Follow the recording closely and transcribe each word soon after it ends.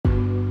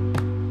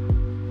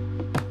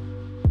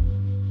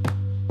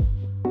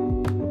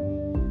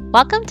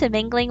Welcome to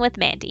Mingling with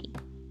Mandy,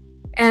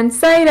 And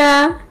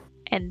Zaira.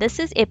 and this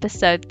is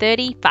episode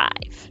 35.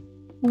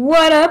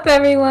 What up,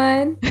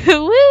 everyone?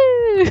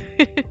 Woo!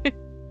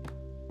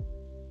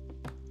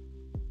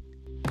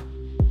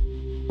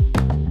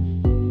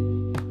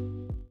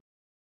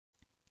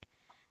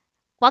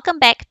 Welcome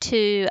back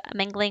to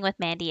Mingling with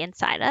Mandy and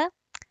Cider.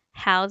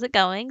 How's it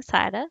going,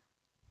 Cider?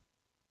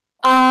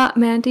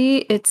 Mandy,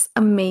 it's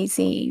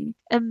amazing.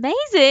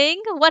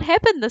 Amazing! What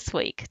happened this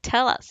week?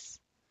 Tell us.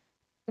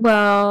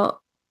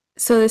 Well,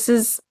 so this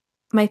is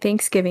my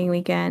Thanksgiving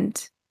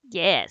weekend,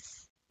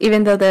 Yes.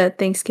 even though the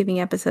Thanksgiving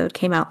episode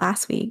came out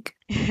last week.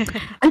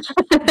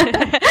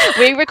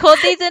 We record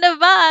these in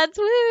advance.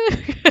 Woo!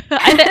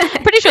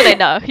 I'm pretty sure they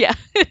know. Yeah.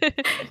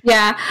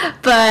 Yeah,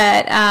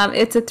 but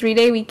it's a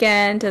 3-day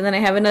weekend, and then I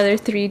have another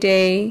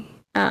 3-day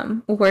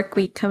work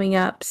week coming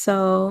up.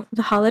 So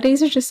the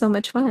holidays are just so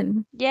much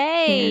fun.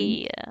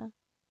 Yay! And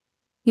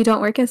you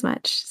don't work as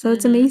much, so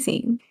it's Mhm.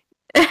 amazing.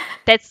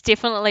 That's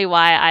definitely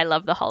why I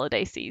love the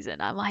holiday season.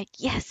 I'm like,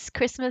 yes,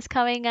 Christmas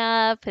coming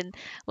up, and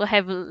we'll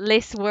have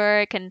less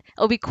work, and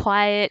it'll be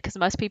quiet because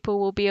most people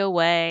will be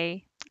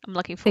away. I'm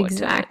looking forward to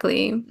it.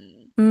 Exactly.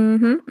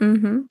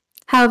 Mm.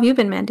 How have you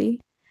been, Mandy?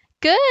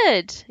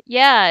 Good.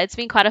 Yeah, it's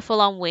been quite a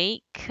full-on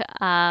week.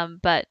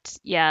 But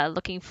yeah,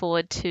 looking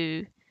forward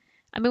to.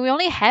 I mean, we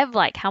only have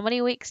like how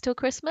many weeks till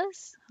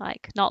Christmas?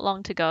 Like not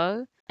long to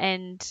go,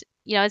 and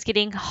it's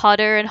getting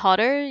hotter and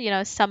hotter.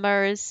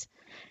 Summer is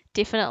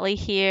definitely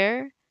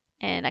here,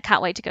 and I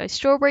can't wait to go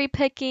strawberry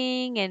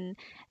picking and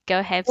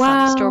go have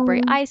some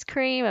strawberry Wow. ice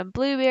cream and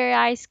blueberry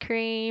ice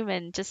cream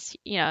and just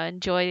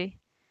enjoy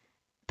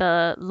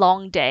the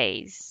long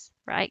days,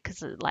 right?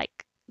 Because like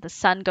the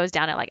sun goes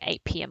down at like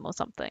 8 p.m. or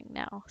something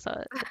now,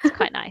 so it's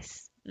quite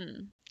nice.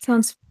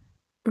 Sounds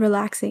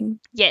relaxing.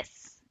 Yes,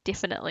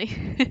 definitely.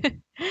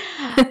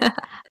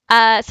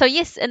 So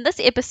yes, in this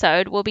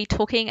episode, we'll be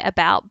talking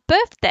about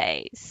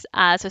birthdays.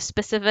 So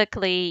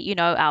specifically,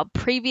 our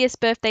previous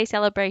birthday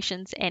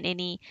celebrations and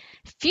any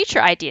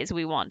future ideas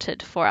we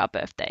wanted for our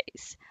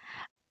birthdays.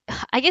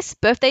 I guess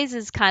birthdays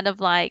is kind of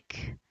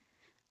like,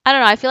 I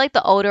don't know, I feel like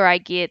the older I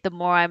get, the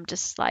more I'm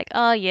just like,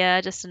 oh yeah,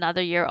 just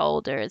another year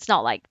older. It's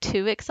not like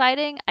too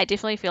exciting. I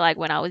definitely feel like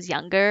when I was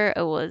younger,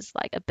 it was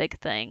like a big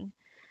thing.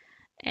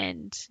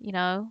 And,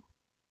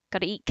 got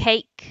to eat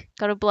cake,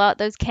 got to blow out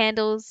those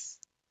candles,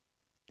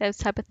 those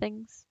type of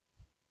things.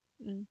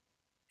 Mm.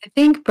 I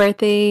think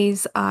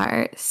birthdays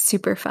are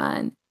super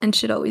fun and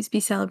should always be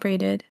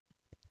celebrated.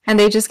 And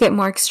they just get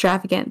more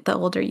extravagant the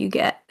older you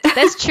get.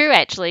 That's true,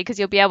 actually, because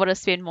you'll be able to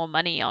spend more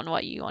money on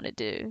what you want to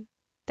do.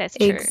 That's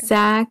true.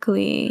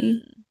 Exactly.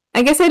 Mm.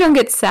 I guess I don't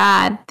get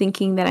sad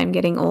thinking that I'm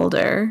getting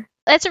older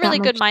That's a that really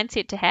good much.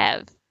 mindset to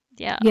have.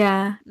 Yeah.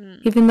 Yeah. Mm.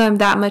 Even though I'm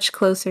that much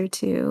closer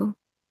to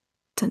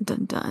dun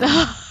dun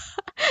dun.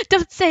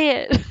 Don't say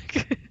it.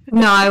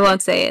 No, I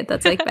won't say it.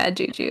 That's like bad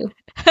juju.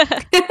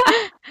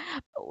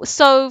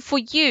 So, for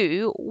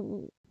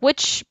you,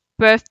 which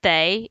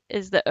birthday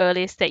is the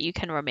earliest that you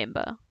can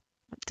remember?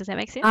 Does that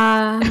make sense?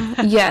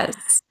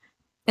 Yes.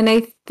 And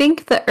I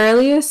think the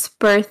earliest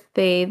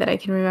birthday that I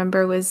can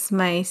remember was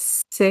my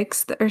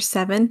 6th or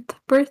 7th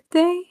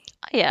birthday.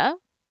 Yeah.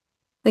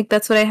 Like,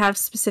 that's what I have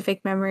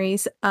specific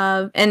memories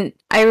of. And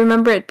I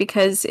remember it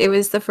because it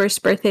was the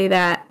first birthday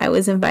that I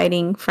was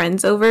inviting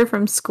friends over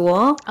from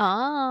school.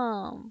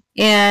 Oh.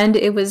 And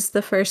it was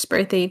the first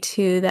birthday,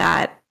 too,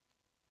 that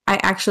I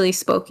actually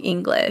spoke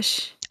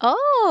English. So,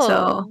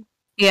 Oh.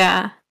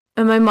 yeah.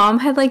 And my mom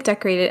had like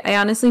decorated. I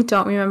honestly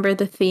don't remember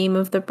the theme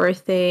of the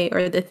birthday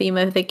or the theme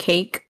of the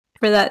cake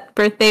for that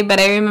birthday, but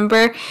I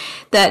remember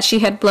that she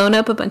had blown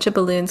up a bunch of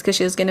balloons because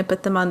she was going to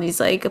put them on these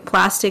like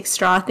plastic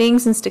straw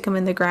things and stick them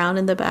in the ground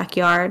in the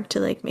backyard to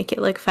like make it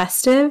look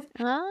festive.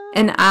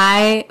 And Oh.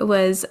 I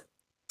was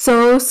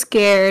so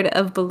scared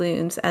of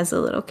balloons as a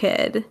little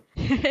kid.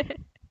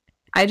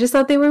 I just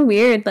thought they were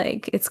weird.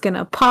 Like, it's going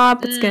to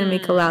pop, it's going to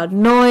make a Mm. loud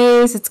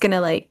noise, it's going to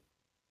like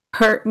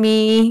hurt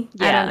me.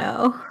 I don't Yeah.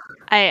 know.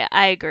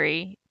 I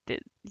agree.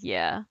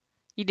 Yeah.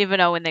 You never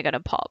know when they're gonna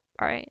pop,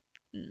 right?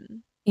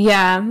 Mm.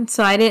 Yeah,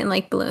 so I didn't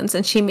like balloons,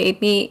 and she made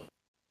me.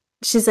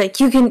 She's like,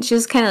 you can. She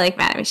was kind of like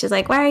mad at me. She's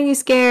like, why are you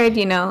scared?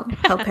 You know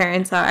how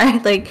parents are.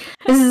 Like,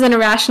 this is an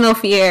irrational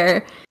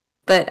fear.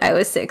 But I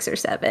was 6 or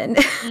 7.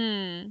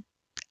 Mm.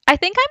 I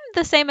think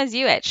I'm the same as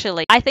you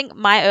actually. I think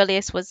my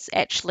earliest was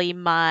actually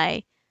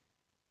my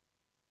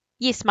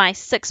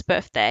sixth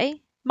birthday.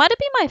 Might have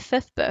been my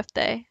fifth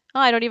birthday. Oh,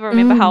 I don't even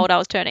remember how Mm. old I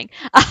was turning.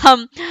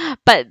 Um,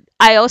 but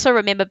I also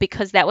remember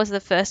because that was the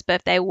first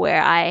birthday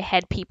where I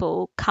had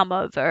people come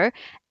over,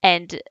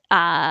 and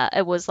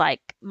it was like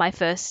my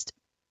first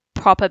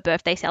proper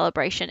birthday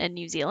celebration in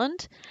New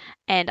Zealand.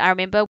 And I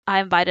remember I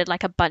invited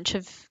like a bunch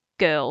of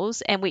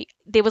girls, and we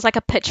there was like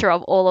a picture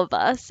of all of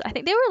us. I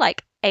think there were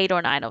like 8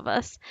 or 9 of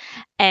us,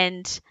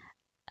 and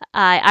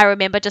I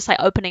remember just like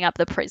opening up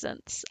the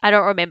presents. I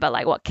don't remember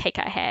like what cake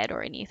I had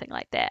or anything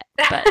like that.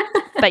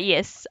 But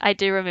yes, I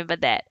do remember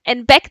that.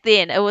 And back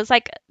then it was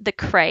like the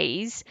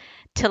craze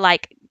to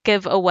like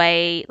give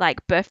away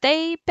like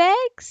birthday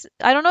bags.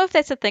 I don't know if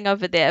that's a thing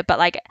over there, but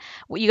like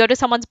you go to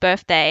someone's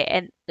birthday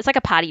and it's like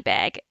a party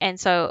bag. And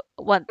so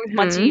once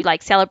you Hmm.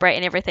 like celebrate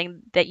and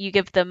everything, that you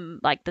give them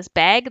like this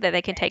bag that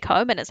they can take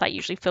home, and it's like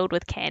usually filled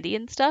with candy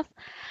and stuff.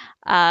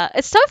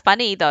 It's so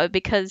funny though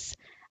because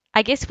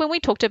I guess when we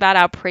talked about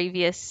our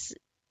previous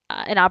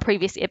in our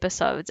previous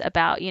episodes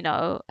about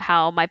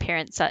how my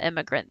parents are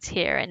immigrants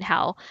here and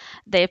how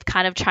they've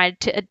kind of tried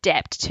to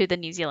adapt to the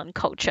New Zealand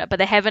culture, but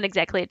they haven't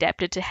exactly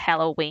adapted to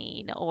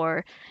Halloween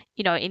or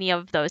any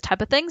of those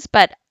type of things.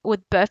 But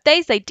with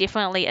birthdays, they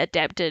definitely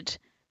adapted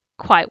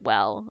quite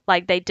well.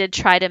 Like they did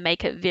try to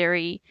make it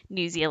very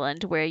New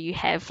Zealand, where you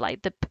have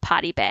like the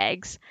party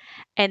bags,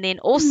 and then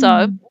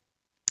also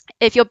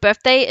if your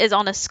birthday is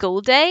on a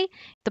school day,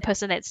 the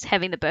person that's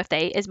having the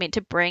birthday is meant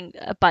to bring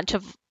a bunch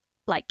of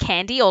like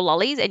candy or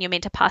lollies, and you're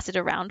meant to pass it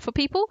around for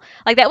people.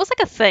 Like that was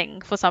like a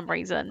thing for some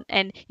reason.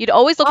 And you'd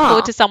always look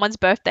forward Oh. to someone's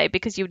birthday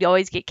because you'd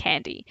always get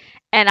candy.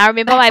 And I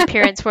remember my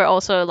parents were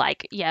also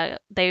like, yeah,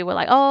 they were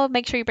like, oh,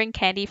 make sure you bring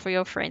candy for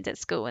your friends at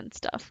school and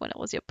stuff when it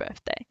was your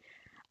birthday.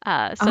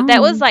 So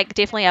that was Oh. like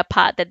definitely a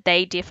part that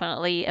they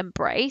definitely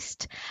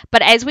embraced.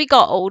 But as we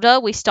got older,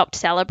 we stopped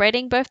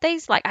celebrating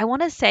birthdays. Like I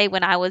want to say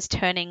when I was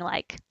turning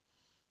like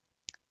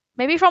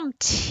maybe from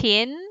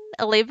 10,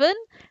 11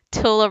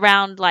 till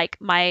around like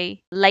my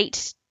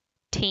late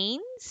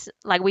teens,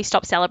 like we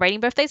stopped celebrating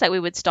birthdays. Like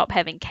we would stop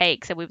having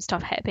cakes and we would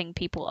stop having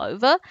people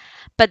over.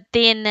 But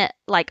then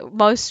like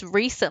most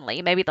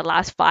recently, maybe the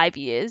last 5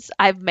 years,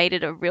 I've made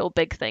it a real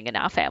big thing in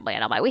our family,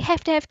 and I'm like, we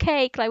have to have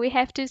cake, like we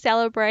have to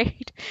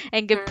celebrate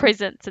and give Mhm.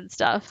 presents and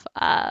stuff.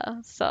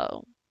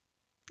 So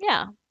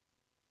yeah.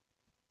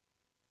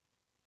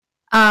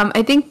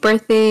 I think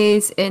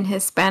birthdays in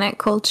Hispanic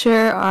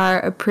culture are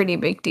a pretty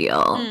big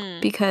deal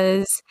Mm,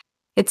 because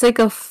it's like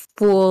a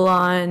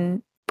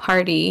full-on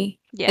party.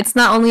 yeah. It's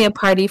not only a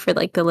party for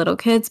like the little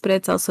kids, but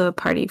it's also a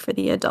party for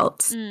the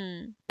adults.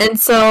 Mm, And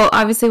so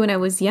obviously when I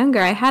was younger,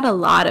 I had a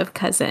lot of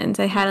cousins.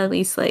 I had at mm,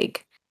 least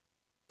like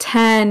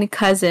 10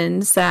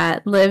 cousins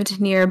that lived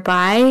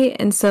nearby.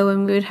 And so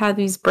when we would have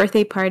these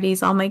birthday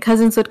parties, all my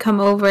cousins would come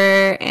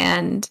over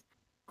and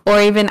or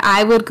even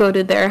I would go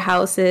to their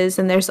houses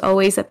and there's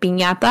always a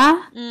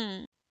piñata.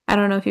 mm. I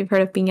don't know if you've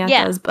heard of Yeah.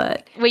 piñatas,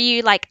 but Where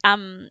you like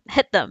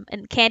hit them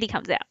and candy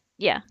comes out.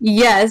 Yeah.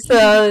 yeah,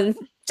 so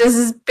just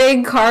this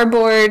big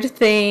cardboard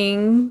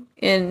thing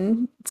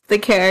in the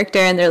character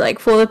and they're like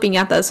full of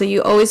piñata. So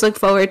you always look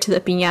forward to the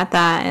piñata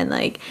and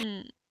like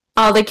Mm.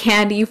 all the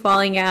candy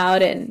falling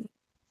out and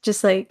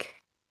just like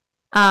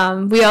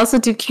we also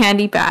do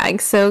candy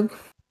bags. So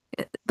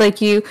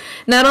like you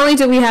not only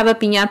do we have a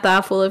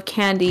piñata full of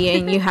candy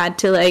and you had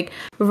to like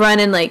run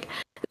and like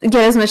get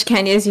as much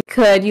candy as you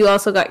could, you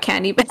also got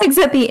candy bags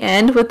at the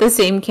end with the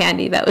same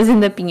candy that was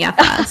in the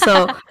piñata.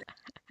 So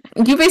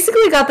you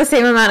basically got the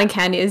same amount of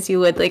candy as you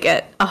would like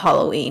at a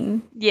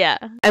Halloween. Yeah.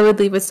 I would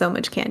leave with so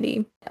much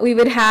candy. We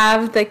would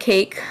have the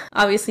cake.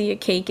 Obviously, a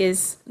cake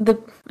is the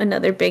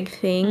another big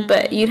thing,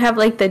 but Mm. you'd have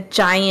like the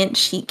giant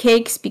sheet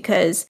cakes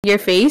because your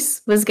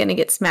face was gonna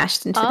get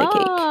smashed into the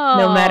cake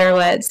no matter Oh.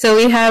 what. So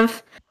we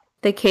have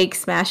the cake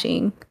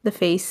smashing, the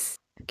face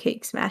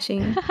cake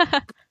smashing.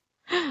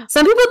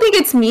 Some people think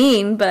it's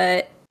mean,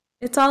 but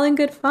it's all in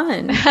good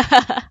fun.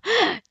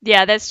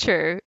 Yeah, that's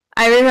true.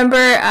 I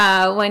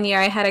remember one year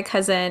I had a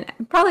cousin,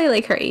 probably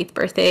like her 8th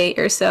birthday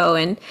or so,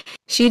 and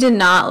she did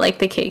not like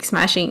the cake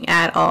smashing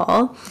at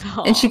all.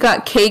 And she Oh.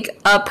 got cake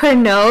up her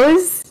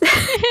nose,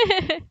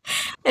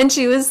 and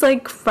she was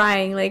like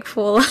crying, like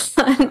full on,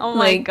 Oh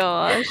my like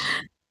gosh.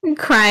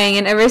 crying.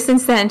 And ever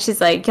since then,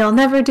 she's like, "You'll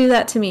never do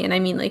that to me." And I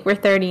mean, like we're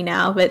 30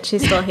 now, but she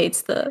still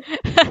hates the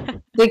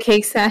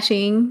cake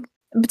smashing.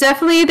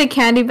 Definitely the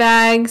candy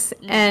bags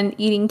Mm. and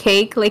eating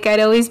cake. Like I'd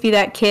always be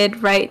that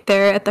kid right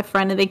there at the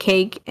front of the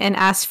cake and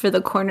ask for the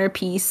corner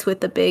piece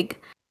with the big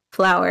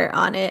flower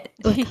on it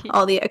with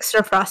all the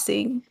extra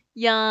frosting.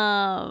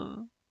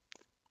 Yum.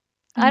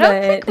 I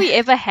don't think But we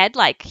ever had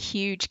like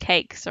huge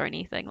cakes or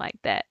anything like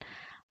that.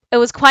 It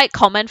was quite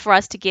common for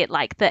us to get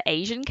like the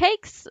Asian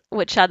cakes,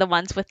 which are the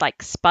ones with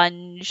like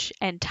sponge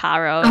and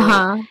taro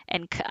uh-huh.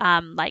 and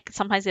like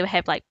sometimes they would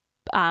have like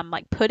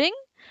pudding.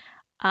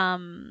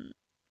 Um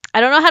I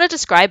don't know how to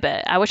describe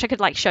it. I wish I could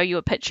like show you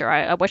a picture.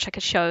 I wish I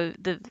could show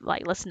the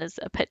like listeners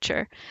a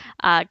picture,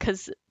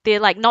 because they're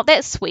like not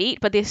that sweet,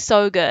 but they're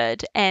so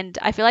good. And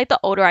I feel like the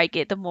older I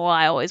get, the more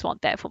I always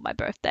want that for my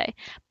birthday.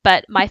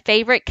 But my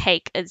favorite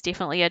cake is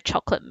definitely a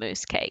chocolate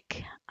mousse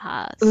cake.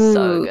 So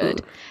Ooh,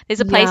 good. There's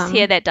a place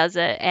here yum. that does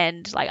it,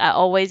 and like I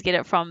always get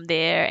it from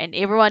there, and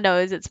everyone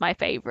knows it's my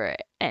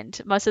favorite. And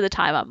most of the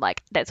time, I'm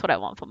like, that's what I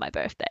want for my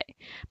birthday.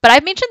 But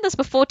I've mentioned this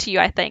before to you,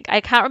 I think. I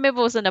can't remember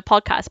if it was in a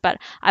podcast, but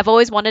I've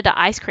always wanted an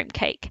ice cream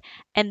cake.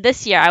 And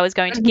this year I was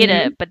going to get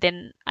Mhm. it, but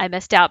then I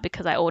missed out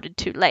because I ordered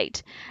too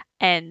late.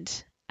 And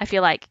I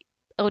feel like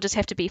it'll just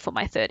have to be for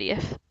my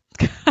 30th.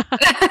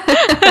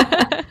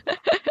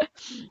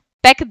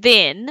 Back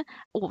then,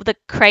 the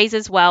craze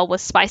as well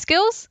was Spice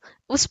Girls.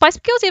 Was Spice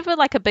Girls ever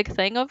like a big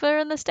thing over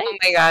in the Oh States?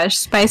 my gosh,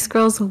 Spice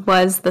Girls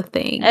was the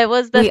thing. It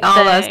was the We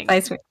all love thing.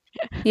 Spice Girls.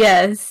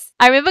 Yes.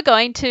 I remember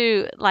going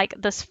to like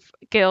this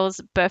girl's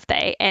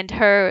birthday and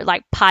her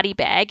like party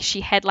bag, she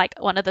had like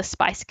one of the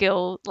Spice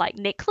Girl like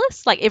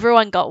necklace. Like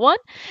everyone got one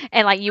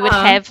and like you would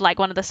Uh, have like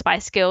one of the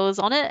Spice Girls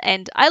on it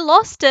and I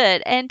lost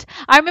it and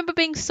I remember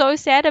being so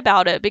sad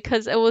about it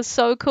because it was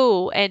so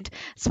cool and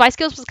Spice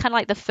Girls was kind of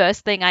like the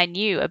first thing I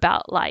knew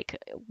about like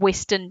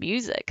Western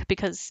music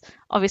because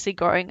obviously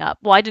growing up,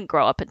 well, I didn't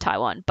grow up in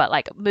Taiwan, but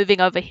like moving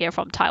over here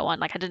from Taiwan,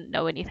 like I didn't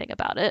know anything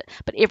about it,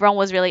 but everyone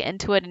was really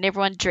into it and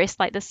everyone dressed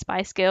like the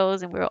Spice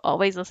Girls and we were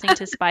always listening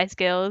to Spice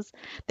Girls.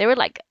 They were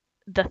like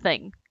the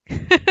thing.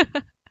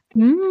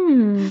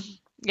 mm.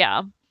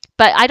 Yeah.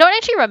 But I don't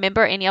actually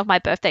remember any of my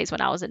birthdays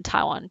when I was in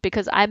Taiwan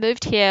because I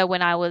moved here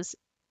when I was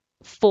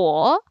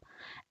 4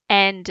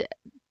 and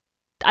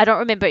I don't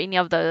remember any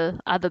of the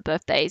other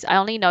birthdays. I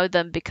only know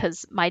them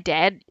because my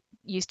dad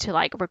used to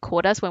like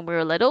record us when we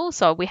were little.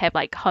 So we have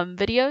like home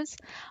videos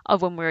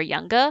of when we were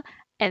younger.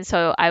 And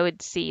so I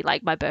would see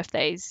like my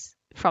birthdays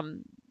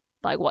from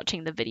like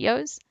watching the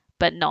videos,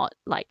 but not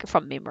like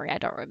from memory. I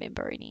don't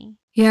remember any.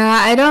 Yeah,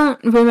 I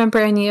don't remember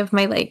any of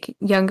my like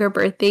younger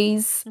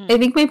birthdays. I Mm.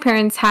 think my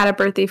parents had a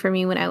birthday for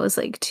me when I was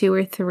like 2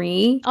 or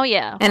 3. Oh,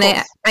 yeah, of And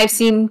course. I've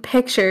seen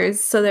pictures,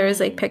 so there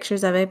was like Mm.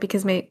 pictures of it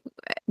because my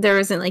there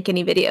wasn't like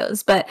any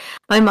videos. But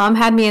my mom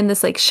had me in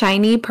this like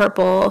shiny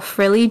purple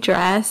frilly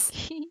dress,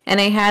 and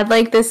I had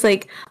like this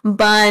like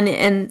bun,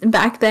 and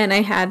back then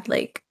I had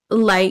like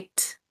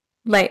light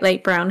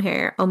brown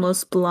hair, Mm.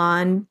 almost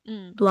blonde,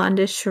 Mm.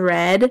 blondish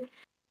red.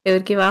 It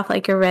would give off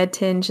like a red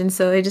tinge, and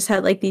so I just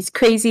had like these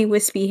crazy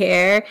wispy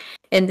hair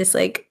and this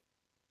like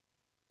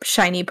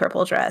shiny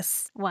purple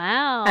dress.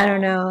 I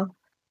don't Wow. know.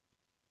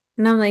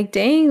 And I'm like,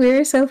 dang, we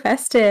were so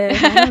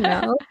festive. I don't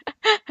know.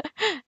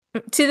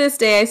 To this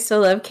day, I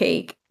still love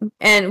cake.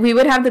 And we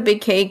would have the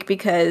big cake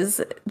because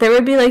there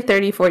would be like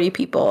 30, 40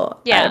 people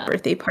at a Yeah.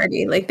 birthday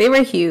party. Like they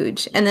were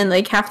huge. And then Mm.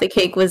 like half the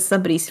cake was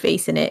somebody's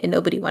face in it and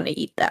nobody wanted to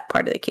eat that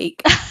part of the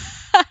cake.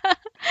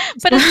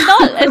 But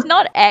it's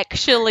not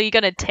actually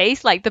gonna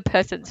taste like the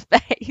person's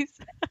face.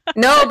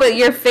 No, but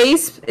your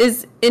face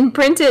is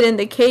imprinted in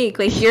the cake.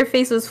 Like your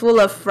face was full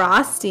of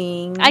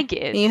frosting. I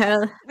And you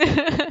guess.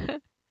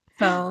 had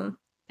so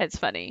It's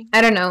funny.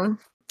 I don't know.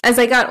 As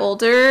I got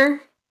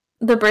older,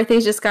 the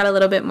birthdays just got a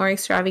little bit more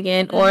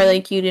extravagant, or Hmm.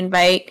 like you'd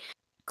invite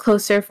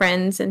closer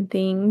friends and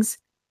things.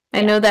 I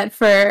Yeah. know that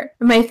for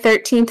my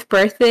 13th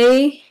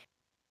birthday,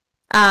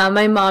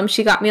 my mom,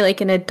 she got me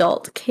like an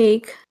adult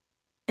cake.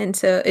 And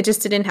so it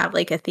just didn't have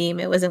like a theme.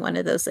 It wasn't one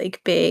of those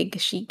like big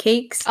sheet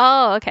cakes.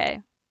 Oh,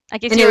 okay. I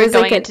guess And you it were was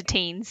like going a, into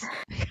teens.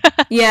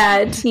 yeah,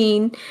 a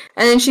teen.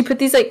 And then she put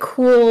these like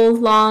cool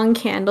long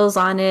candles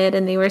on it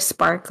and they were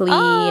sparkly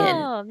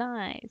Oh,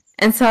 nice.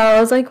 and so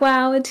I was like,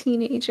 wow, a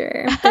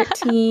teenager. I'm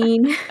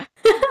 13.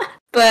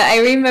 But I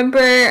remember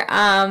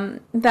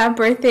that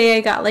birthday,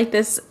 I got like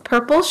this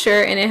purple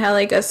shirt and it had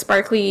like a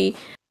sparkly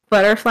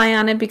butterfly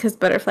on it because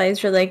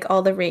butterflies were like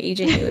all the rage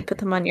and you would put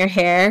them on your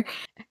hair.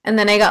 And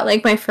then I got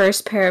like my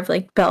first pair of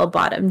like bell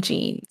bottom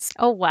jeans.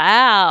 Oh,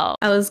 wow.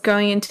 I was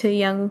growing into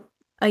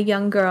a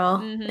young girl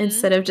Mm-hmm.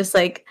 instead of just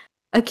like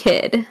a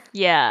kid.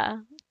 Yeah,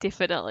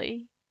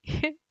 definitely.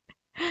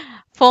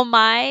 For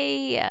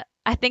my,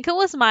 I think it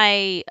was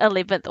my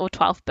 11th or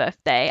 12th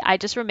birthday. I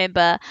just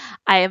remember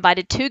I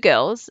invited two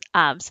girls.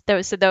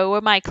 So they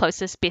were my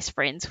closest best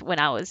friends when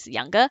I was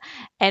younger,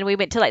 and we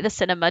went to like the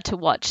cinema to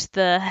watch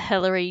the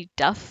Hilary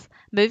Duff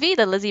movie,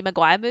 the Lizzie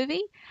McGuire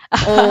movie.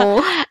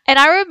 Oh, And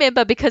I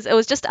remember because it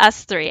was just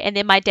us three, and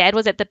then my dad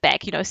was at the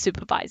back,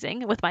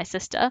 supervising with my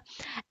sister,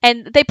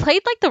 and they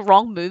played like the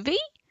wrong movie.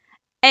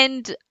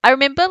 And I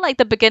remember like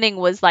the beginning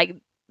was like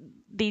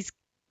these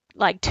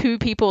like two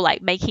people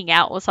like making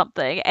out or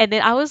something, and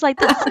then I was like,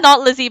 this is not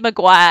Lizzie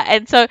McGuire.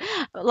 And so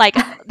like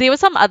there were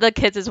some other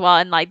kids as well,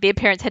 and like their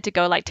parents had to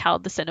go like tell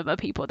the cinema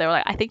people. They were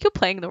like, I think you're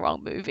playing the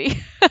wrong movie.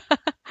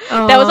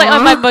 That was like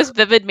my oh, most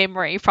vivid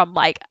memory from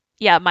like,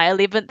 yeah, my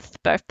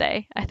 11th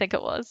birthday, I think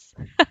it was.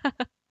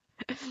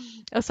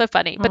 It was so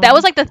funny. But that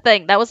was oh. like the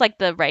thing. That was like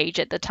the rage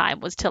at the time,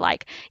 was to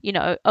like,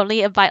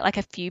 only invite like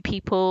a few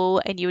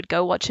people and you would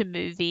go watch a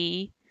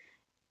movie.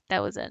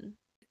 That was in.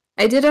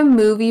 I did a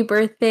movie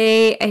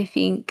birthday, I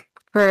think,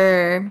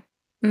 for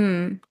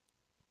mm,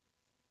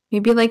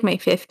 maybe like my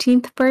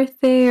 15th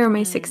birthday or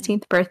my Mm.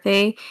 16th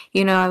birthday.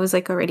 I was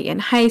like already in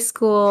high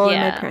school, and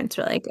my Yeah. parents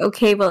were like,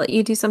 okay, we'll let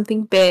you do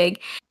something big.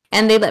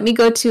 And they let me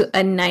go to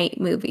a night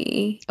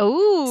movie.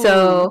 Ooh.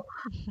 So,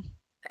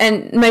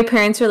 and my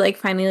parents were like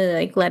finally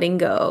like letting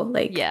go,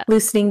 like Yeah.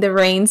 loosening the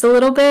reins a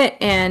little bit.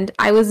 And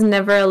I was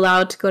never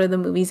allowed to go to the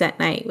movies at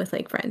night with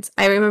like friends.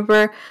 I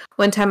remember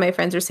one time my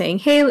friends were saying,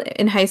 hey,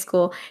 in high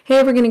school,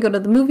 hey, we're gonna go to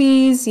the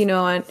movies,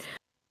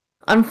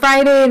 on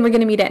Friday, and we're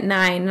gonna meet at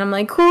 9. And I'm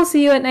like, cool,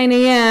 see you at 9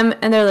 a.m.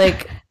 And they're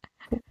like,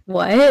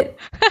 what?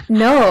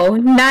 No,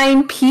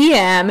 9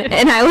 p.m.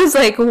 And I was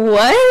like,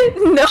 what?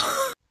 No,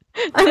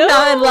 I'm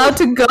not No. allowed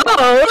to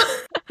go.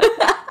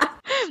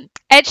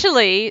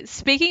 Actually,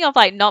 speaking of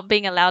like not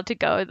being allowed to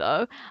go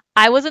though,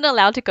 I wasn't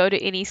allowed to go to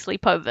any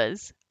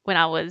sleepovers when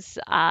I was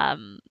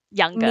Me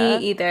younger.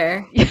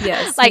 either.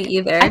 Yes, me Like, I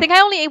either. think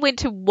I only went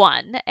to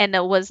one, and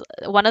it was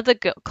one of the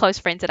close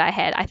friends that I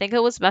had. I think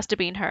it was must have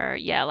been her,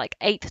 yeah, like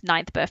eighth,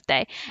 ninth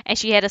birthday, and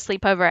she had a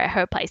sleepover at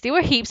her place. There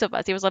were heaps of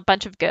us. There was a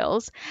bunch of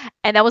girls,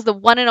 and that was the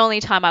one and only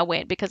time I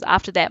went because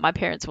after that, my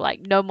parents were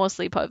like, no more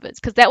sleepovers,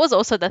 because that was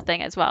also the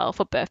thing as well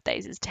for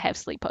birthdays is to have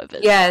sleepovers.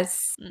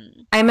 Yes.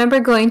 Mm. I remember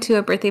going to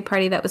a birthday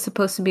party that was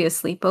supposed to be a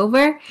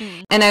sleepover,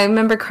 Mm. and I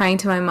remember crying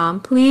to my mom,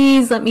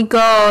 "Please let me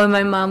go." And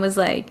my mom was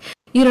like,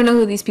 "You don't know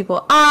who these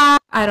people are.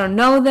 I don't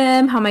know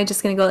them. How am I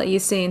just gonna go let you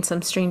stay in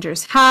some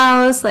stranger's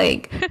house?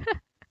 Like,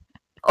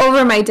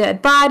 over my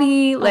dead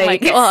body?" Oh my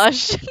Like,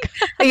 gosh.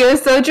 it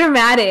was so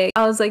dramatic.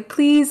 I was like,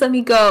 "Please let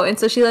me go." And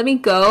so she let me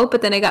go,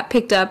 but then I got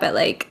picked up at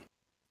like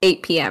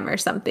 8 p.m. or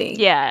something.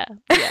 Yeah,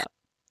 yeah.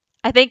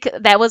 I think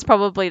that was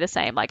probably the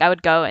same. Like I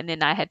would go and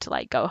then I had to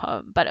like go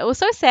home, but it was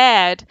so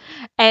sad.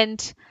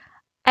 And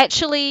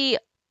actually,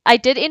 I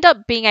did end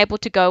up being able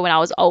to go when I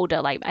was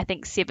older, like I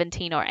think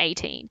 17 or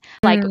 18.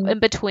 Like Mm. in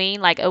between,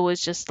 like it was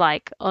just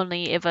like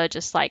only ever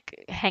just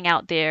like hang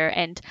out there.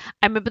 And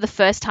I remember the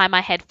first time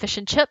I had fish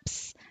and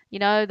chips,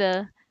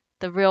 the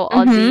real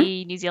Mm-hmm.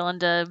 Aussie New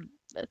Zealander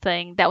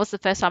thing. That was the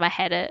first time I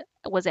had it.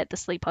 Was at the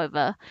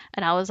sleepover,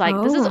 and I was like,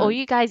 "This is all Oh.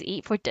 you guys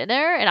eat for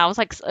dinner?" And I was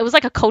like, it was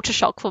like a culture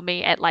shock for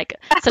me at like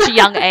such a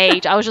young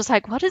age. I was just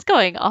like, "What is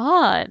going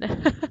on?"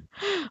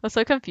 It was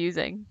so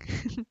confusing.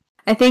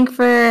 I think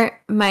for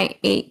my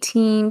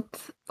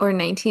 18th or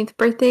 19th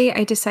birthday,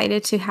 I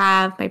decided to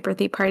have my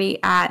birthday party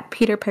at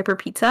Peter Piper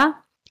Pizza.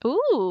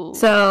 Ooh,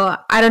 So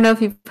I don't know if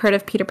you've heard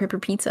of Peter Piper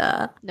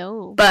Pizza,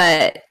 no.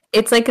 but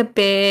it's like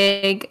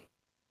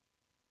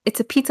it's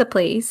a pizza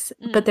place,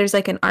 but Mm. there's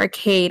like an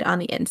arcade on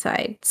the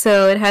inside.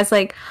 So it has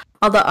like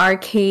all the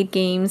arcade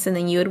games, and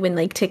then you would win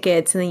like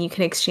tickets, and then you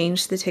can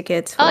exchange the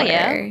tickets Oh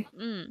yeah.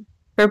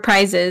 for Mm.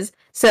 prizes.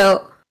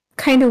 So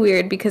kind of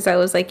weird because I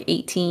was like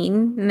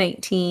 18,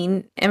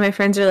 19, and my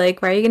friends are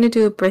like, "Why are you going to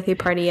do a birthday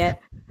party at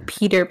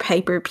Peter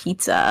Piper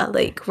Pizza?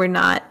 Like, we're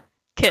not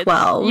Kids.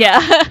 12." Yeah.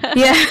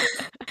 Yeah.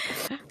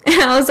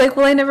 And I was like,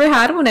 "Well, I never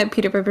had one at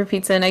Peter Piper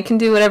Pizza, and I can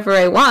do whatever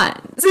I want."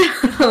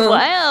 So,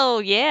 Wow.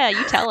 Yeah,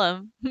 you tell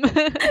them.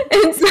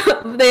 and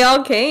so they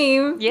all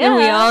came, and we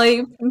Yeah. all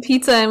ate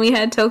pizza, and we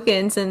had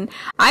tokens. And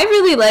I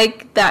really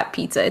like that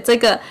pizza. It's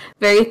like a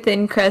very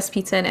thin crust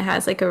pizza, and it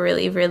has like a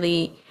really,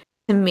 really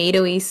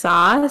tomatoey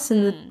sauce,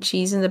 and the Mm.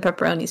 cheese and the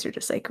pepperonis are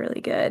just like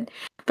really good.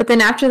 But then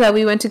after that,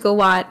 we went to go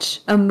watch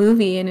a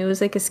movie, and it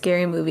was like a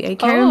scary movie. I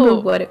can't remember Oh.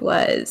 what it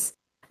was,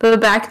 but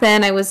back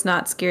then I was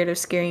not scared of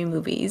scary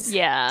movies.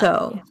 Yeah.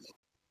 So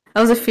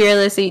I was a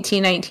fearless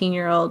 18,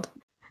 19-year-old.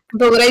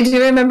 But what I do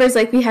remember is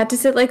like we had to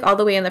sit like all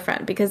the way in the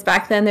front because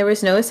back then there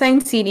was no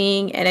assigned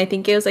seating, and I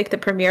think it was like the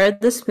premiere of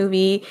this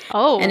movie. And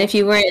Oh. if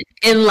you weren't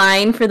in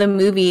line for the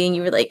movie and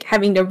you were like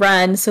having to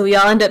run, so we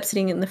all end up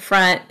sitting in the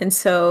front. And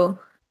so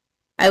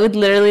I would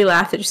literally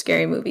laugh at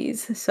scary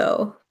movies.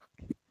 So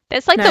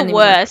That's like not the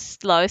anymore.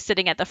 worst, though,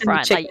 sitting at the I'm a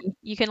front. Like chicken.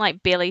 you can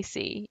like barely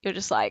see. You're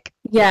just like,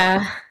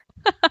 Yeah.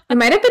 It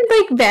might have been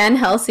like Van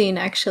Helsing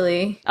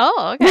actually. oh,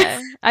 I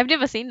okay. I've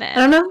never seen that.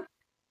 don't know.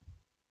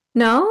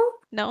 No?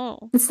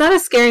 No. It's not a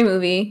scary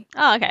movie,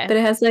 Oh, okay. but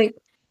it has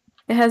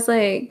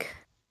like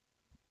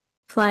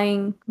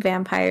flying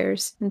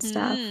vampires and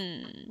stuff.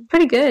 Mm.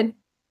 Pretty good.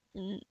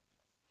 Mm.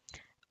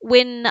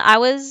 When I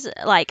was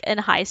like in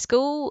high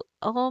school,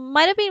 or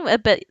might have been a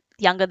bit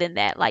younger than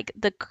that, like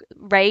the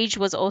rage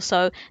was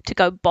also to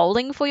go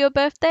bowling for your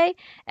birthday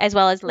as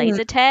well as Mm.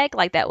 laser tag.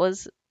 Like that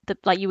was the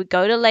like you would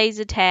go to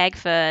laser tag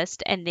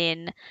first and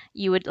then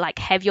you would like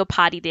have your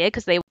party there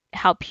because they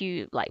help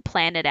you like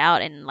plan it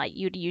out and like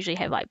you'd usually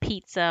have like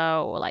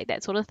pizza or like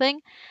that sort of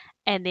thing.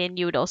 And then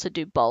you would also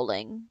do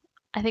bowling.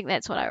 I think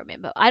that's what I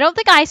remember. I don't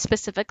think I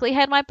specifically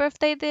had my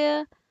birthday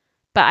there,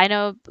 but I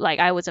know like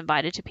I was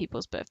invited to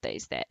people's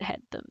birthdays that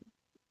had them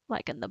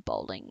like in the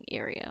bowling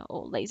area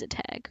or laser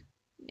tag.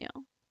 Yeah.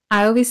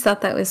 I always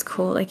thought that was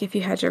cool, like if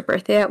you had your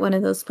birthday at one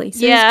of those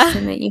places, Yeah.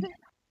 because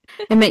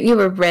it meant you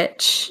were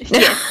rich.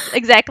 Yes,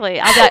 exactly.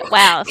 I'd be like,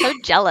 wow, so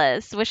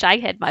jealous. Wish I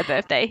had my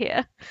birthday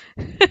here.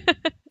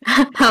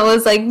 I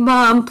was like,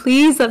 "Mom,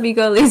 please let me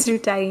go laser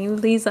tagging.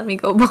 Please let me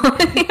go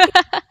bowling."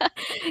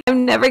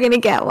 I'm never gonna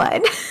get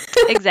one.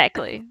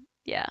 Exactly.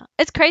 Yeah.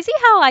 It's crazy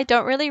how I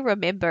don't really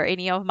remember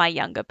any of my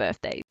younger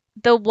birthdays.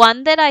 The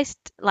one that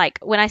like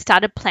when I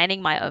started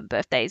planning my own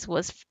birthdays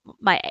was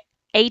my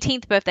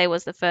 18th birthday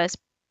was the first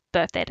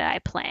birthday that I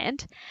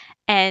planned.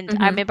 And I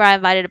Hmm. remember I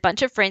invited a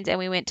bunch of friends and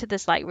we went to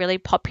this like really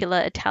popular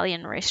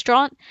Italian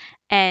restaurant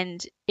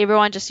and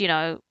everyone just,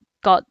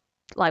 got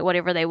like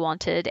whatever they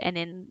wanted and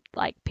then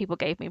like people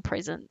gave me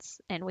presents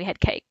and we had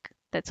cake.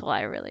 That's all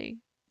I really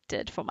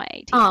did for my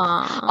 18th. Oh,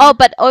 Aw.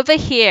 but over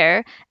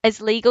here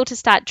it's legal to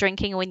start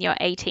drinking when you're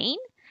 18.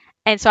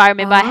 And so I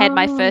remember I had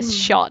my first Oh.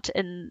 shot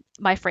in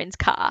my friend's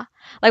car.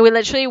 Like we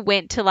literally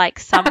went to like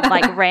some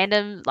like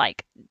random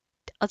like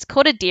it's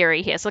called a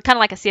dairy here, so kind of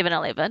like a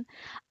 7-Eleven.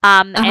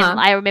 And Uh-huh.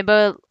 I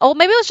remember, oh,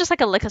 maybe it was just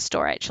like a liquor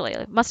store actually.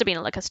 It must have been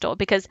a liquor store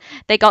because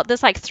they got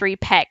this like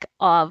 3-pack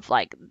of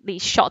like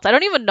these shots. I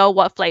don't even know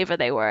what flavor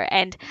they were.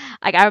 And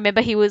like I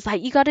remember he was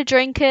like, "You got to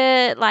drink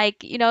it. Like,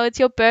 it's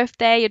your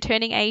birthday. You're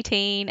turning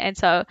 18." And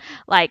so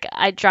like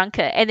I drank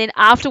it. And then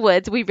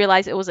afterwards we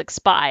realized it was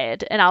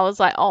expired. And I was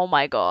like, "Oh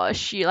my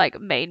gosh, you like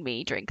made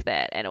me drink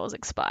that and it was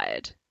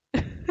expired."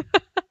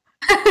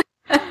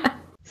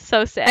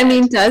 So I sad.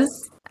 mean,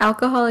 does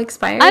alcohol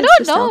expire? I It's don't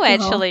just know alcohol.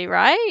 actually,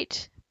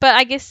 right? But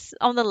I guess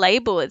on the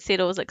label it said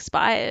it was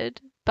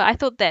expired. But I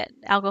thought that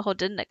alcohol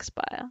didn't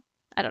expire.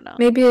 I don't know.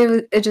 Maybe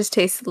it just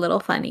tastes a little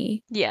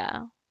funny.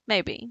 Yeah,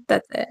 maybe.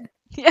 That's it.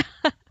 Yeah.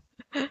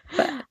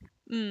 But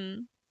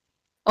Mm.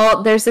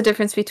 well, there's a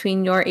difference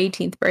between your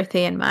 18th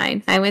birthday and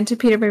mine. I went to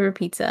Peter Piper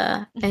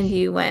Pizza, and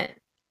you went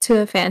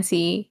to a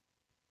fancy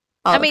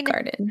I Olive mean,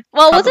 Garden,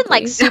 well, it wasn't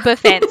like probably. super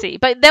fancy,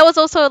 but there was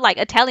also like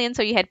Italian,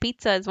 so you had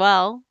pizza as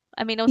well.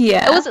 I mean,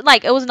 Yeah.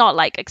 it was not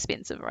like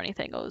expensive or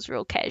anything. It was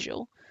real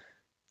casual.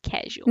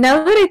 Casual.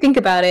 Now that I think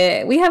about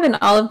it, we have an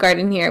Olive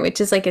Garden here, which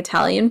is like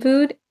Italian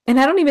food, and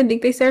I don't even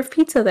think they serve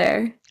pizza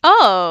there.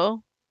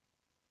 Oh.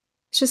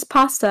 It's just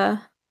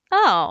pasta,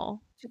 Oh.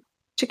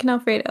 chicken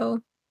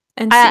Alfredo,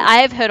 and soup. I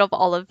have heard of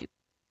Olive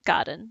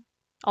Garden.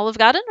 Olive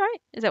Garden,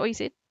 right? Is that what you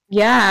said?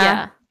 Yeah.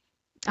 Yeah.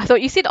 I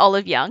thought you said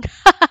Olive Young.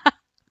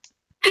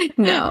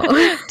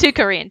 No. Too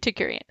Korean, too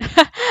Korean.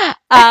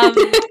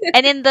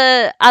 And then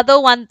the other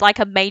one, like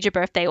a major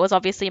birthday, was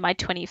obviously my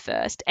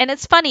 21st. And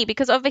it's funny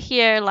because over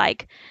here,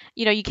 like,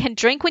 you can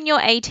drink when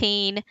you're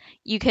 18,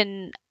 you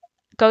can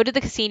go to the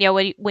casino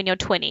when you're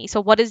 20.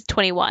 So what is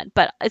 21?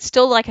 But it's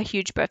still like a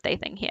huge birthday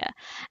thing here.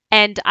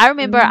 And I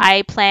remember Mm.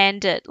 I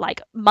planned it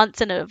like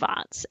months in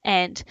advance.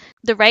 And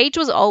the rage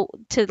was all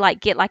to like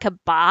get like a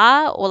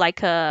bar or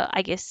like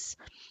I guess,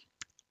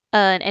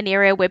 an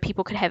area where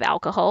people could have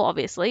alcohol,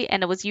 obviously,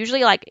 and it was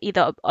usually like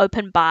either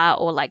open bar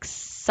or like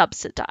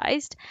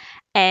subsidized.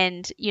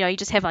 And you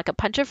just have like a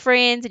bunch of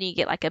friends, and you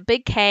get like a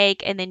big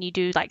cake, and then you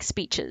do like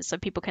speeches so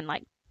people can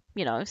like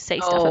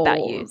say stuff about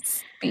you. Oh,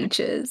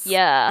 speeches.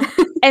 Yeah.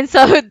 And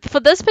so for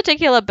this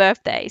particular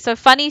birthday, so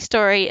funny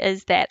story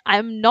is that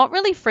I'm not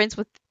really friends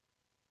with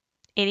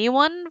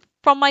anyone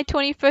from my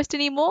 21st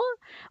anymore,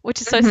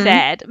 which is so Hmm.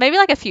 sad. Maybe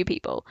like a few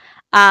people.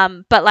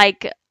 But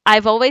like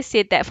I've always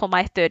said that for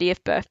my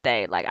 30th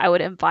birthday, like I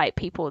would invite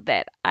people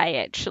that I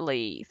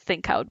actually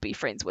think I would be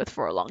friends with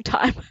for a long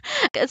time.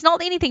 It's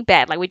not anything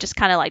bad, like we just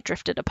kind of like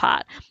drifted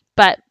apart.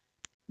 But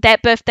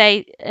that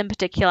birthday in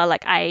particular,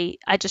 like I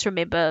just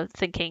remember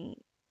thinking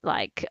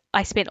like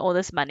I spent all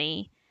this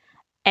money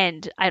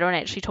and I don't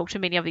actually talk to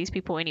many of these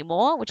people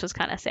anymore, which was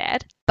kind of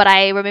sad. But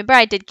I remember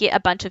I did get a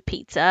bunch of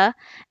pizza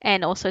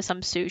and also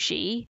some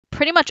sushi,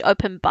 pretty much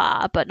open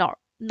bar, but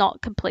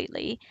not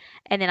completely.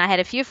 And then I had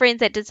a few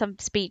friends that did some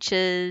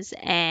speeches,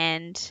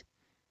 and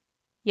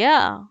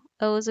yeah,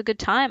 it was a good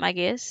time, I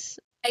guess.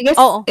 I guess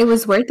Oh, it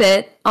was worth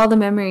it. All the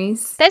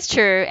memories. that's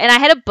true. And I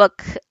had a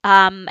book,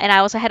 and I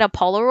also had a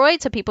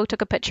Polaroid, so people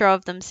took a picture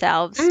of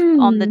themselves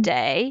on the Mm.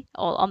 day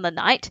or on the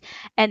night,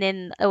 and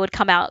then it would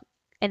come out,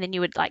 and then you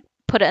would like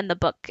put it in the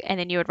book, and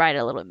then you would write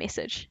a little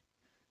message.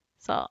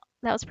 So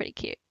that was pretty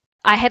cute.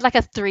 I had like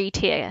a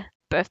 3-tier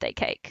birthday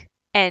cake,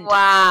 and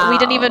we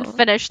didn't even Wow.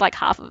 finish like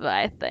half of it,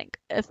 I think,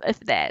 if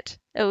that.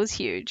 It was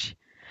huge.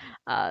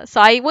 So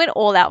I went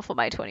all out for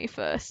my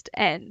 21st,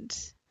 and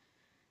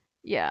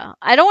yeah,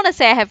 I don't want to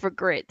say I have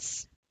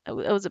regrets. It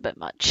was a bit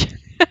much.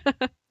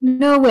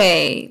 No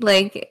way.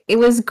 Like, it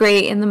was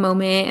great in the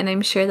moment, and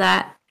I'm sure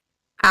that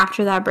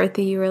after that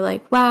birthday, you were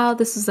like, wow,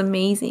 this is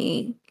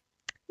amazing.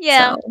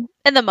 Yeah, So,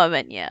 in the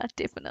moment, yeah,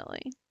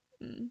 definitely.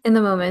 Mm. in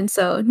the moment,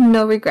 so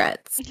no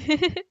regrets.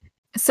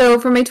 So,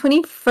 for my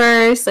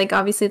 21st, like,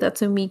 obviously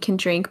that's when we can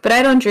drink, but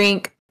I don't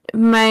drink.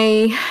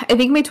 I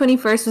think my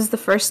 21st was the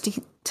first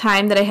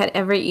time that I had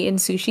ever eaten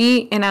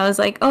sushi, and I was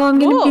like, oh, I'm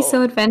gonna be so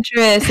Whoa.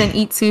 adventurous and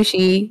eat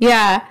sushi.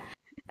 Yeah.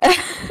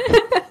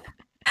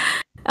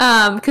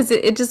 Because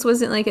it just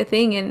wasn't like a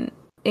thing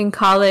in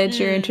college.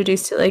 You're Mm,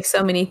 introduced to like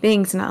so many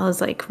things, and I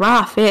was like,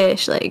 raw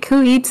fish, like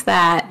who eats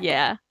that?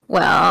 yeah.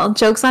 Well,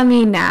 joke's on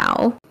me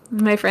now.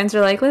 My friends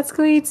were like, let's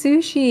go eat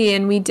sushi,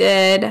 and we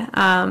did.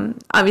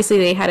 Obviously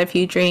they had a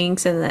few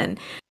drinks, and then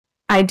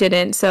I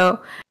didn't.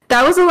 So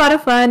that was a lot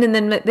of fun. And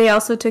then they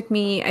also took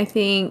me, I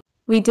think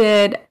we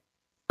did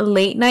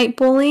late night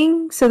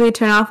bowling. So they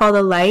turn off all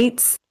the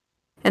lights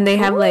and they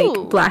have like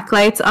Ooh. black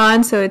lights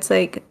on. So it's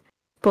like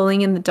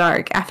bowling in the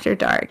dark after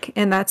dark.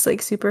 And that's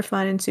like super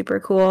fun and super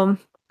cool.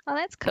 Oh,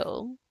 that's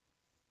cool.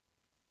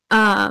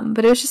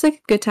 But it was just like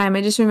a good time.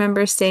 I just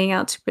remember staying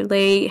out super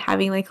late,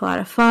 having like a lot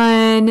of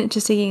fun,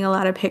 just taking a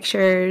lot of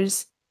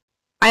pictures.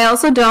 I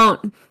also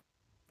don't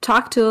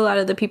talk to a lot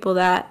of the people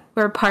that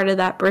were part of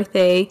that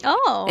birthday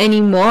Oh,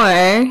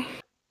 anymore.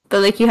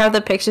 But like you have the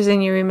pictures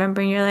and you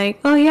remember and you're like,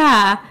 oh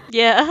yeah,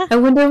 yeah. I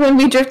wonder when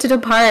we drifted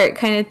apart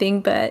kind of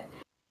thing. But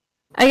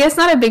I guess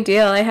not a big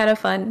deal. I had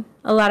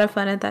a lot of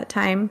fun at that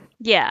time.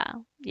 Yeah,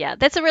 yeah,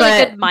 that's a really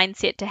good But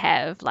mindset to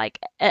have. Like,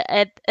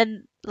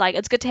 in like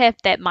it's good to have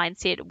that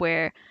mindset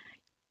where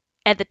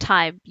at the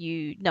time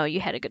you know you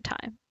had a good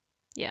time.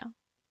 Yeah.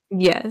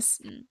 Yes.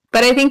 Mm.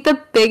 But I think the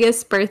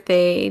biggest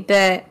birthday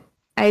that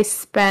I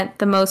spent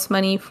the most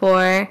money for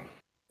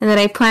and that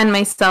I planned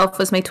myself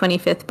was my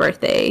 25th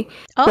birthday.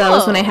 So that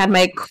was when I Oh. had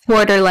my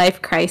quarter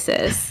life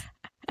crisis.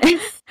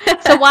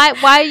 So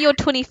why your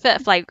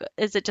 25th? Like,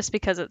 is it just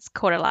because it's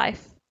quarter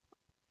life?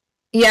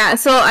 Yeah,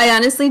 so I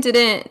honestly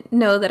didn't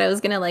know that I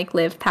was gonna like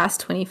live past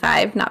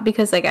 25, not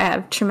because like I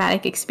have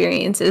traumatic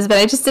experiences, but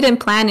I just didn't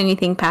plan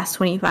anything past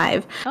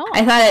 25. I Oh.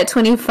 thought at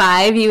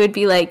 25 you would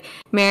be like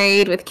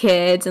married with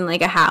kids and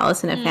like a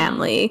house and a Mm.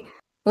 family.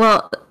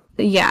 Well,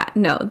 yeah,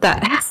 no,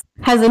 that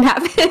hasn't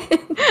happened.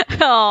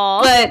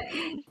 Oh.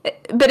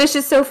 But it's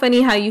just so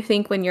funny how you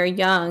think when you're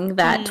young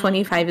that Mm.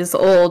 25 is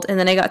old, and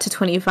then I got to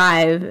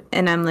 25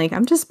 and I'm like,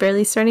 I'm just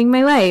barely starting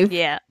my life.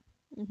 Yeah.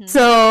 Hmm.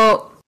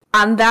 So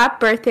on that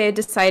birthday, I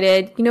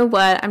decided, you know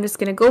what? I'm just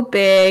gonna go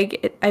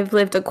big. I've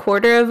lived a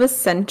quarter of a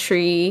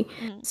century,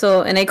 Mm.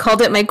 so and I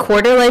called it my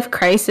quarter life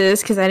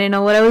crisis because I didn't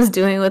know what I was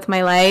doing with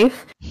my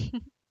life.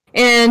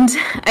 And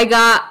I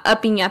got a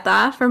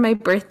piñata for my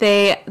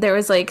birthday. There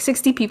was like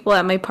 60 people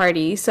at my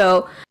party,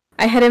 so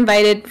I had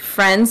invited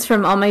friends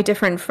from all my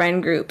different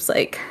friend groups,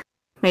 like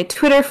my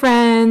Twitter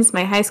friends,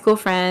 my high school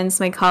friends,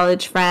 my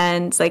college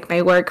friends, like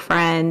my work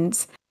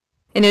friends,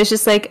 and it was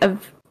just like a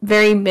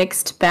very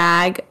mixed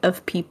bag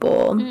of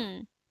people.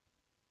 Mm.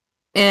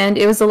 And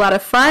it was a lot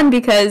of fun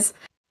because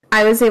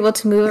I was able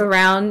to move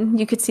around.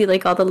 You could see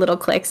like all the little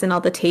cliques and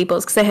all the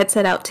tables because I had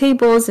set out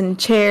tables and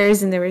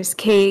chairs and there was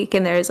cake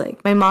and there was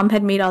like my mom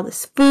had made all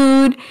this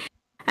food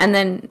and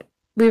then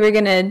we were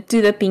gonna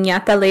do the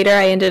piñata later.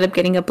 I ended up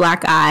getting a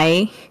black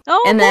eye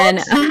Oh, and then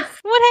what?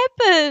 What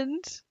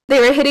happened? they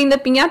were hitting the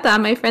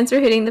piñata. My friends were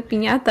hitting the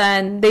piñata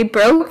and they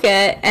broke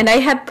it. And I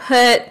had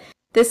put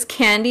this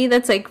candy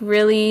that's like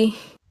really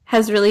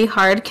has really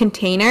hard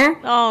container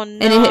Oh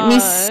and it hit me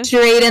no.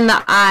 straight in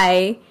the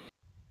eye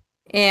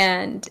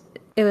and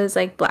it was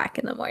like black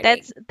in the morning. That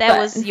But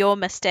was your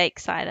mistake,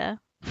 Cider.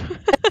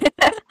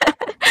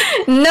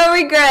 no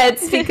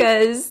regrets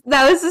because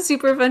that was a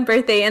super fun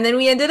birthday and then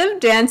we ended up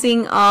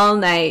dancing all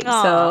night.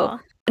 So Oh.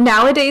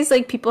 nowadays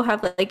like people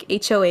have like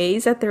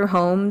HOAs at their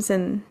homes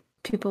and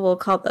people will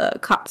call the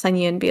cops on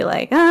you and be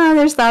like, "Ah,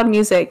 there's loud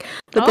music."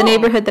 But the Oh.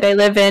 neighborhood that I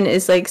live in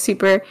is like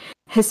super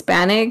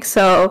Hispanic,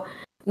 so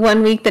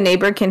one week the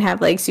neighbor can have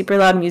like super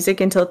loud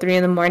music until 3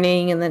 in the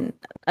morning, and then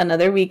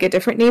another week a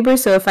different neighbor.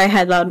 So if I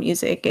had loud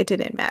music, it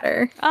didn't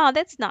matter. Oh,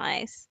 that's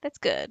nice. That's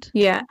good.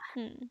 Yeah.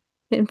 Hmm.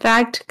 In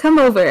fact, come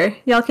over.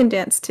 Y'all can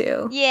dance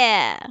too.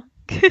 Yeah.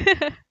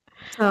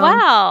 So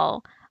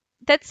Wow.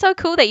 That's so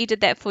cool that you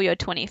did that for your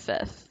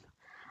 25th.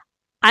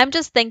 I'm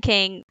just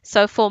thinking,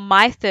 so for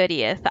my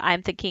 30th,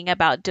 I'm thinking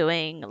about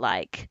doing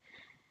like,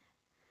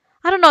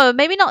 I don't know,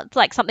 maybe not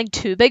like something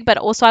too big, but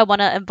also I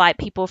want to invite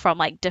people from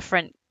like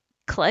different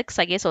cliques,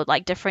 I guess, or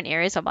like different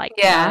areas of like,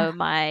 yeah.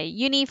 my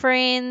uni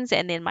friends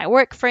and then my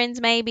work friends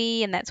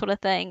maybe and that sort of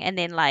thing. And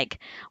then like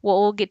we'll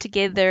all get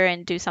together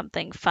and do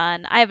something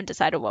fun. I haven't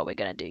decided what we're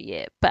going to do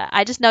yet, but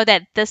I just know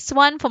that this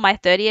one for my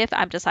 30th,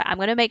 I'm just like, I'm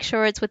going to make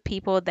sure it's with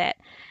people that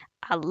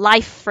are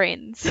life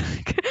friends,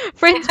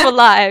 friends for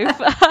life.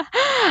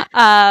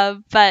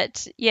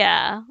 But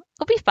yeah,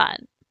 it'll be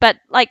fun. But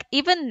like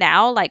even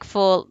now, like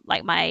for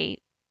like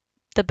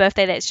the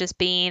birthday that's just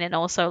been and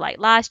also like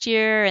last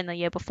year and the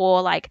year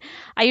before, like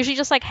I usually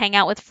just like hang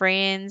out with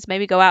friends,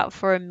 maybe go out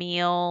for a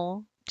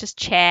meal, just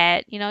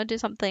chat, do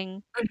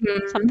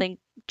Mhm. something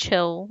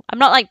chill. I'm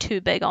not like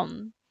too big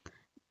on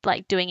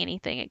like doing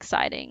anything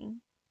exciting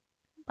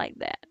like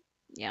that.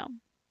 Yeah.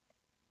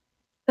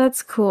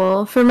 That's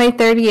cool. For my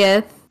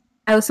 30th,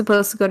 I was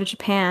supposed to go to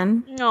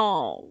Japan,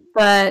 No.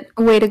 but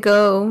way to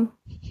go,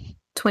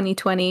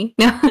 2020.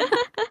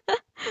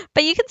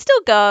 But you can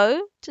still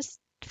go just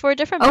for a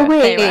different Oh,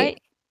 birthday, right?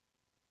 wait.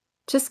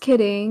 Just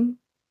kidding.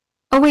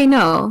 Oh, wait,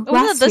 no. Or wasn't it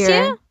Last this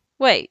year? year.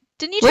 Wait,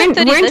 didn't you We're turn in,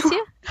 30 we're in, this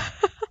year?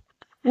 tw-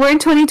 we're in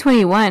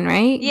 2021,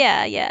 right?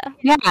 Yeah, yeah.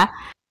 Yeah.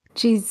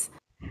 Jeez.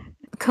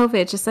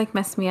 COVID just like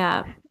messed me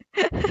up.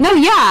 No,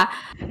 yeah.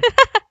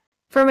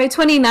 For my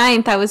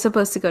 29th, I was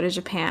supposed to go to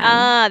Japan.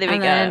 Ah, there we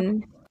And go.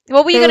 then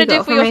What were you there we gonna do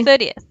go. for For your my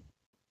 30th?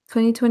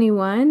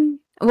 2021.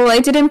 Well, I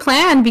didn't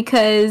plan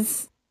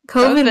because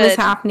COVID was COVID.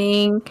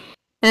 happening.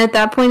 And at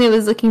that point, it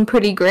was looking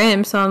pretty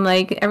grim. So I'm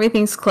like,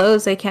 everything's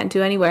closed. I can't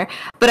do anywhere.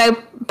 But I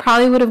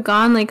probably would have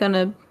gone like on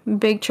a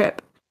big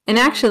trip. And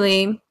Mm.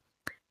 actually,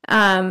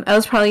 I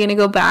was probably going to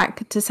go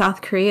back to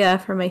South Korea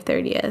for my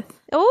 30th.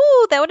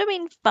 Oh, that would have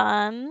been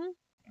fun.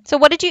 So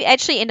what did you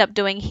actually end up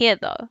doing here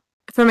though?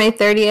 For my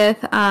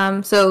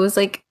 30th, so it was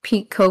like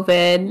peak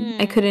COVID.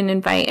 I Mm. couldn't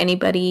invite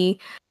anybody.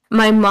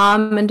 My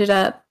mom ended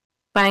up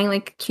buying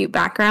like a cute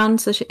background,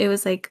 so it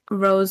was like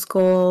rose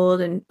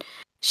gold, and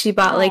she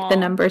bought like the Oh.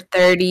 number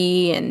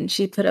 30, and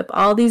she put up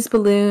all these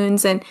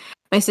balloons. And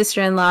my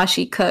sister-in-law,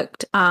 she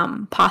cooked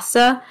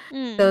pasta. So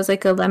it Mm. was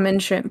like a lemon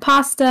shrimp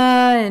pasta,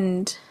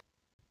 and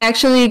I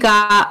actually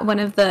got one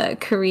of the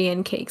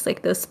Korean cakes,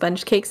 like those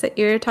sponge cakes that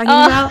you're talking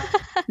Oh.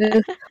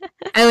 about.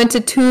 I went to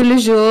Tous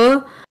les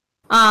jours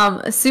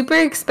A super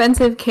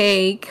expensive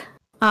cake,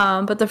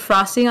 but the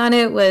frosting on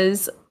it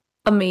was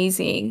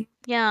amazing.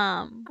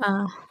 Yum.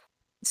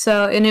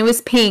 And it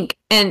was pink,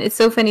 and it's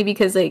so funny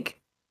because like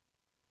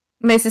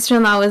my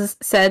sister-in-law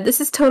said, "This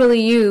is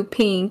totally you,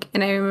 pink."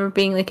 And I remember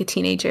being like a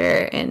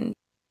teenager and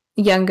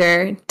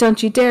younger,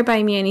 "Don't you dare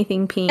buy me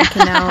anything pink."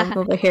 And now I'm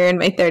over here in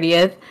my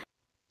 30th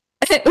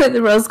with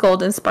rose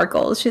gold and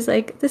sparkles. She's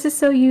like, "This is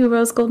so you,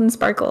 rose gold and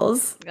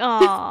sparkles."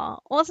 Oh,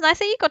 well, it's nice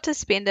that you got to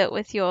spend it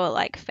with your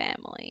like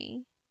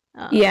family.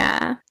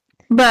 Yeah.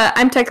 But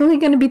I'm technically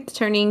going to be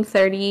turning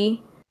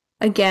 30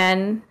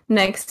 again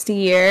next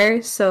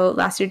year, so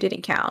last year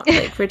didn't count.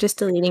 Like, we're just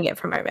deleting it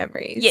from our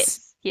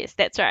memories. Yes,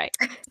 that's right.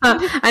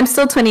 I'm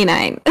still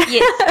 29.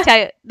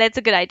 Yes, that's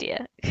a good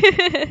idea.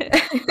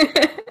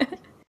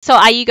 So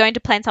are you going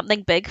to plan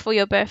something big for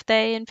your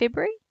birthday in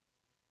February?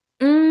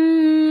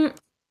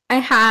 I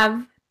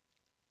have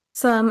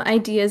some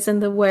ideas in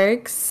the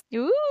works,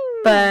 Ooh.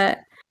 but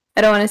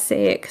I don't want to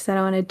say it because I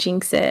don't want to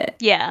jinx it.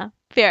 Yeah,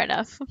 fair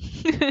enough.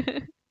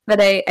 But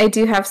I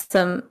do have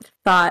some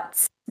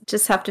thoughts.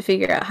 Just have to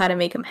figure out how to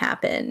make them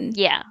happen.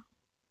 Yeah.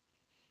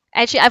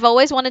 Actually, I've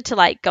always wanted to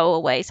like go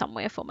away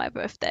somewhere for my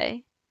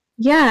birthday.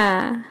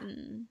 Yeah.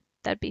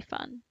 That'd be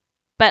fun.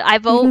 But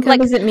I've You can come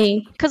visit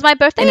me. Because my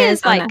birthday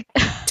is like,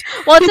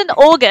 well, it's in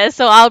August,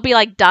 so I'll be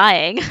like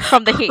dying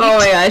from the heat. Oh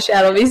my gosh,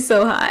 that'll be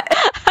so hot.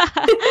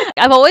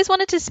 I've always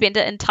wanted to spend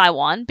it in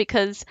Taiwan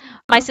because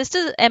my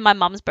sister and my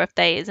mum's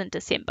birthday is in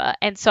December.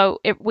 And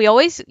so we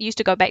always used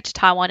to go back to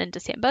Taiwan in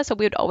December. So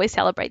we would always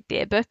celebrate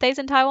their birthdays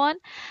in Taiwan.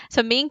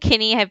 So me and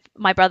Kenny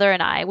my brother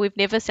and I, we've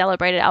never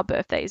celebrated our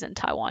birthdays in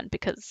Taiwan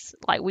because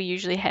like we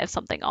usually have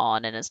something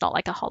on and it's not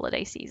like a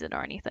holiday season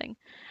or anything.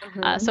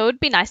 So it would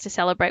be nice to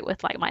celebrate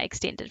with like my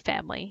extended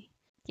family.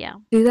 Yeah.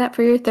 Do that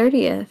for your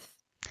 30th.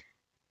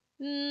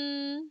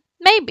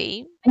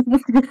 Maybe.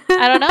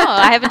 I don't know.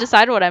 I haven't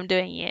decided what I'm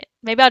doing yet.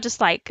 Maybe I'll just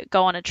like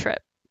go on a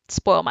trip,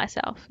 spoil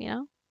myself, you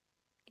know?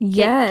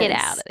 Yes. Get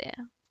out of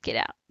there. Get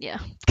out. Yeah.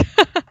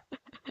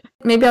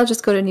 Maybe I'll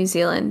just go to New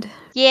Zealand.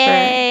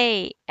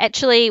 Yay!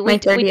 Actually, my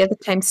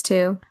 30th times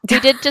 2. We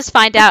did just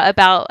find out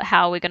about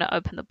how we're going to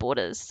open the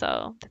borders,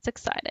 so that's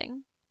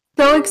exciting.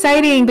 So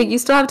exciting, but you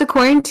still have to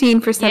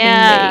quarantine for 7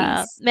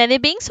 days. Man, they're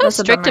being so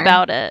strict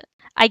about it.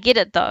 I get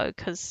it though,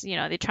 because you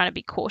know they're trying to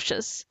be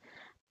cautious.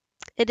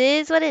 It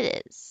is what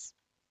it is.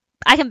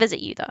 I can visit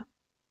you though.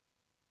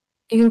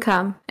 You can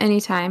come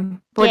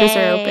anytime. Borders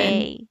are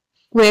open.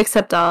 We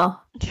accept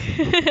all.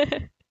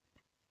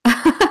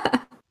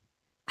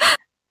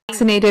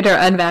 Vaccinated or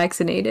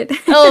unvaccinated.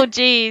 Oh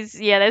geez,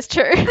 yeah, that's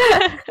true.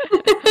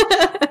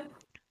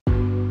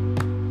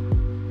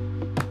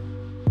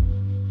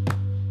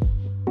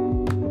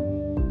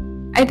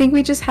 I think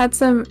we just had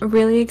some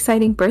really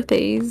exciting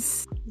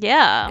birthdays.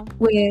 Yeah.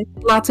 With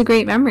lots of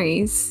great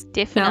memories.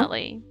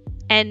 Definitely. No?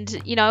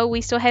 And, you know,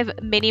 we still have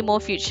many more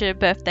future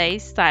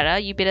birthdays,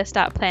 Zaira. You better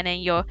start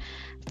planning your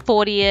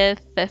 40th,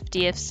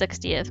 50th,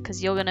 60th,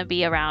 because you're going to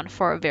be around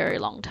for a very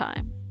long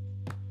time.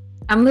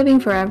 I'm living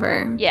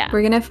forever. Yeah.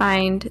 We're going to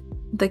find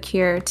the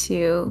cure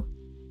to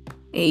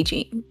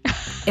aging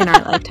in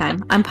our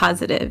lifetime. I'm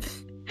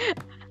positive.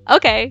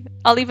 Okay,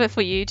 I'll leave it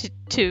for you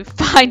to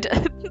find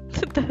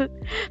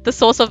the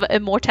source of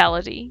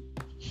immortality.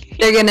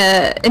 They're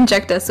gonna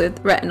inject us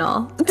with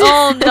retinol.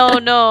 Oh,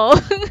 no.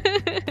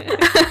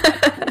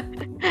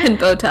 And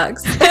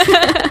Botox.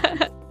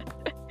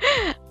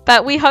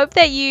 But we hope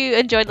that you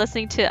enjoyed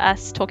listening to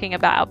us talking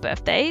about our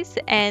birthdays.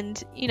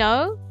 And, you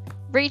know,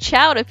 reach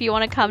out if you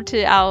want to come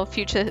to our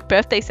future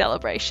birthday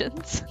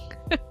celebrations.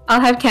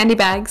 I'll have candy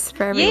bags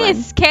for everyone.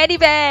 Yes, candy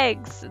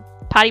bags.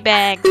 Party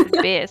bags is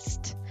the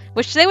best.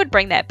 Wish they would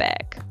bring that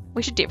back.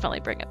 We should definitely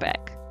bring it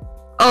back.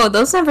 Oh,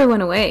 those never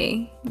went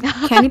away.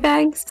 Candy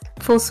bags,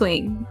 full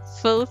swing.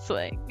 Full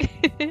swing.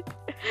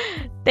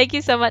 Thank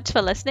you so much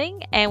for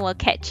listening, and we'll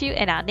catch you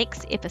in our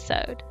next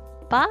episode.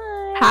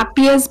 Bye.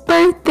 Happiest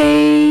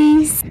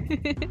birthdays.